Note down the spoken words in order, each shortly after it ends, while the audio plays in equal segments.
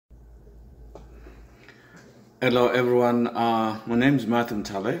Hello everyone, my name is Matthew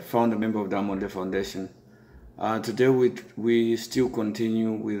Tale, founder member of Diamond Foundation. Today we still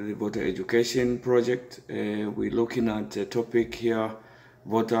continue with the voter education project. We're looking at a topic here,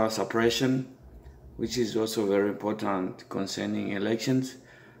 voter suppression, which is also very important concerning elections.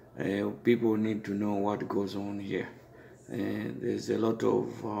 People need to know what goes on here. There's a lot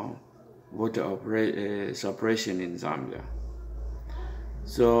of voter suppression in Zambia.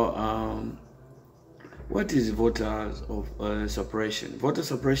 So what is voter suppression? Voter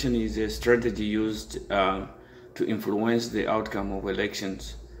suppression is a strategy used to influence the outcome of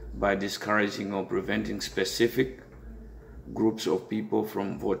elections by discouraging or preventing specific groups of people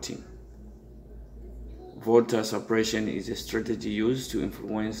from voting. Voter suppression is a strategy used to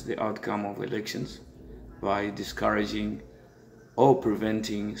influence the outcome of elections by discouraging or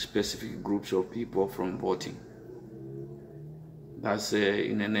preventing specific groups of people from voting. That's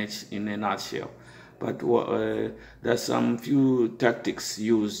in a nutshell. But there's some few tactics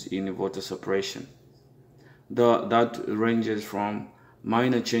used in voter suppression. That ranges from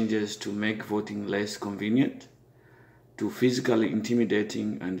minor changes to make voting less convenient, to physically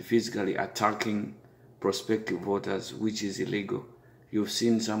intimidating and physically attacking prospective voters, which is illegal. You've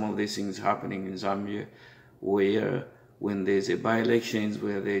seen some of these things happening in Zambia, where when there's a by-elections,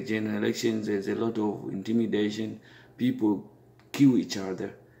 where there are general elections, there's a lot of intimidation. People kill each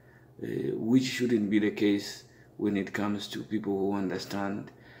other. Which shouldn't be the case when it comes to people who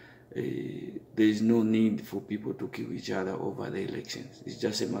understand there is no need for people to kill each other over the elections. It's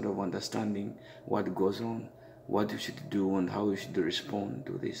just a matter of understanding what goes on, what you should do, and how you should respond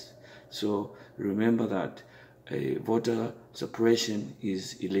to this. So remember that voter suppression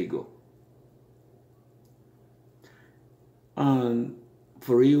is illegal. And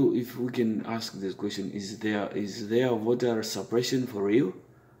for you, if we can ask this question, is there voter suppression for you?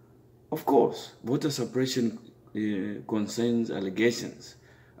 Of course, voter suppression concerns allegations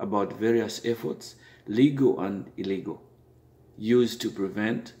about various efforts, legal and illegal, used to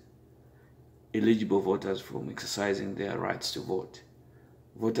prevent eligible voters from exercising their rights to vote.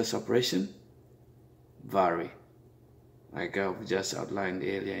 Voter suppression vary. Like I've just outlined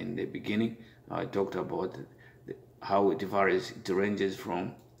earlier in the beginning, I talked about how it varies. It ranges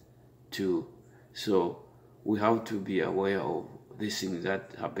from to. So we have to be aware of these things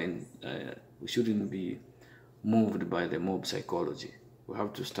that happen. We shouldn't be moved by the mob psychology. We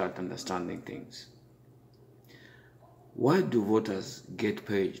have to start understanding things. Why do voters get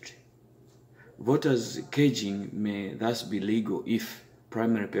paged? Voters caging may thus be legal if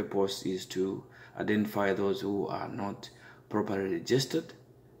primary purpose is to identify those who are not properly registered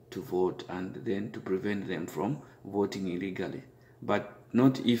to vote and then to prevent them from voting illegally, but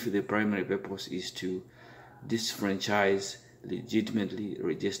not if the primary purpose is to disfranchise legitimately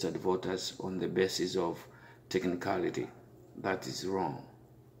registered voters on the basis of technicality. That is wrong.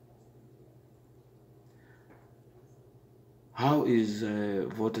 How is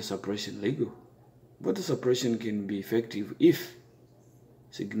voter suppression legal? Voter suppression can be effective if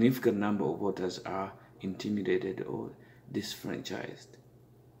significant number of voters are intimidated or disfranchised.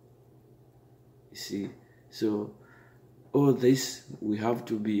 You see, so all this we have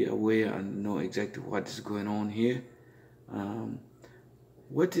to be aware and know exactly what is going on here.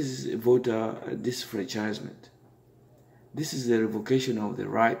 What is voter disfranchisement? This is the revocation of the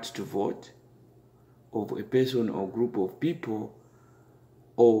right to vote of a person or group of people,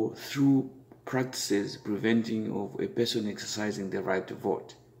 or through practices preventing of a person exercising the right to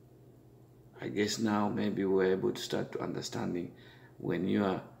vote. I guess now maybe we're able to start understanding when you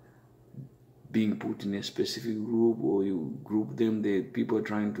are being put in a specific group, or you group them, the people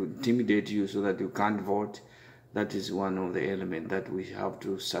trying to intimidate you so that you can't vote. That is one of the elements that we have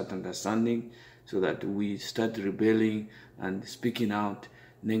to start understanding, so that we start rebelling and speaking out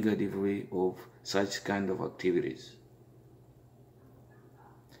negatively of such kind of activities.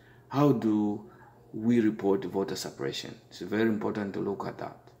 How do we report voter suppression? It's very important to look at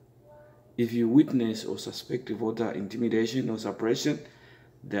that. If you witness or suspect voter intimidation or suppression,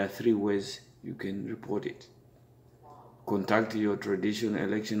 there are 3 ways you can report it. Contact your traditional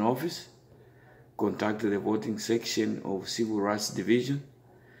election office, contact the voting section of Civil Rights Division,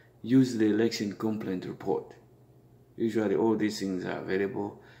 use the election complaint report. Usually all these things are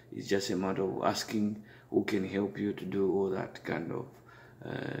available. It's just a matter of asking who can help you to do all that kind of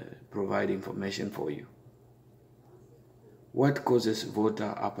provide information for you. What causes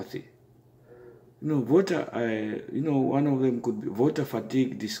voter apathy? One of them could be voter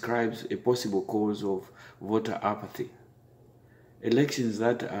fatigue. Describes a possible cause of voter apathy. Elections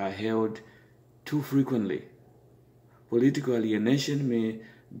that are held too frequently. Political alienation may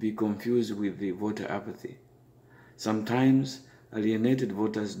be confused with the voter apathy. Sometimes alienated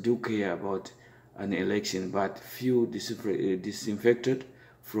voters do care about an election, but few disinfected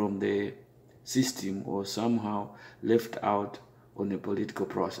from the system or somehow left out on the political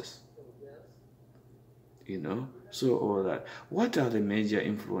process. So all that. What are the major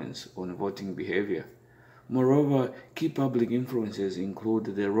influence on voting behavior? Moreover, key public influences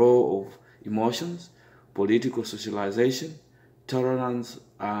include the role of emotions, political socialization, tolerance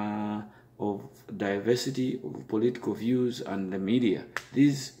of diversity of political views, and the media.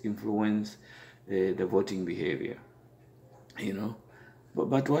 These influence the voting behavior.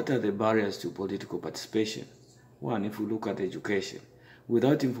 But what are the barriers to political participation? One, if we look at education,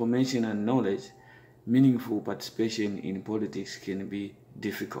 without information and knowledge, meaningful participation in politics can be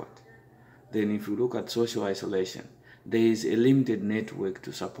difficult. Then if you look at social isolation, there is a limited network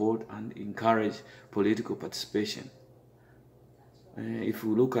to support and encourage political participation. If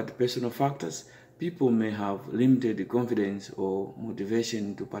we look at personal factors, people may have limited confidence or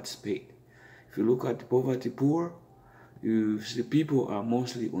motivation to participate. If you look at poverty poor, you see people are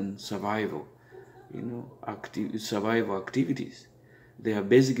mostly on survival, survival activities. Their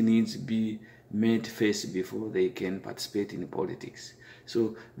basic needs be met first before they can participate in politics.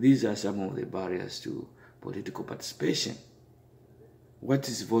 So these are some of the barriers to political participation. What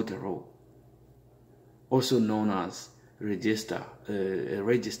is voter roll? Also known as register, a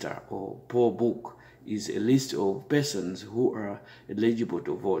register or poll book is a list of persons who are eligible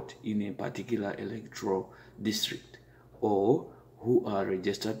to vote in a particular electoral district or who are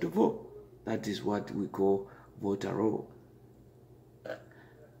registered to vote. That is what we call voter roll.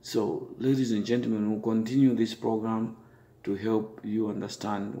 So, ladies and gentlemen, we'll continue this program to help you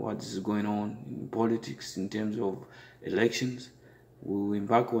understand what is going on in politics in terms of elections. We will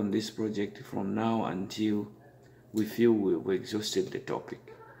embark on this project from now until we feel we've exhausted the topic.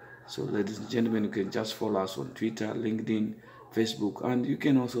 So, ladies and gentlemen, you can just follow us on Twitter, LinkedIn, Facebook, and you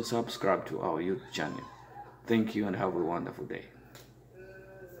can also subscribe to our YouTube channel. Thank you and have a wonderful day.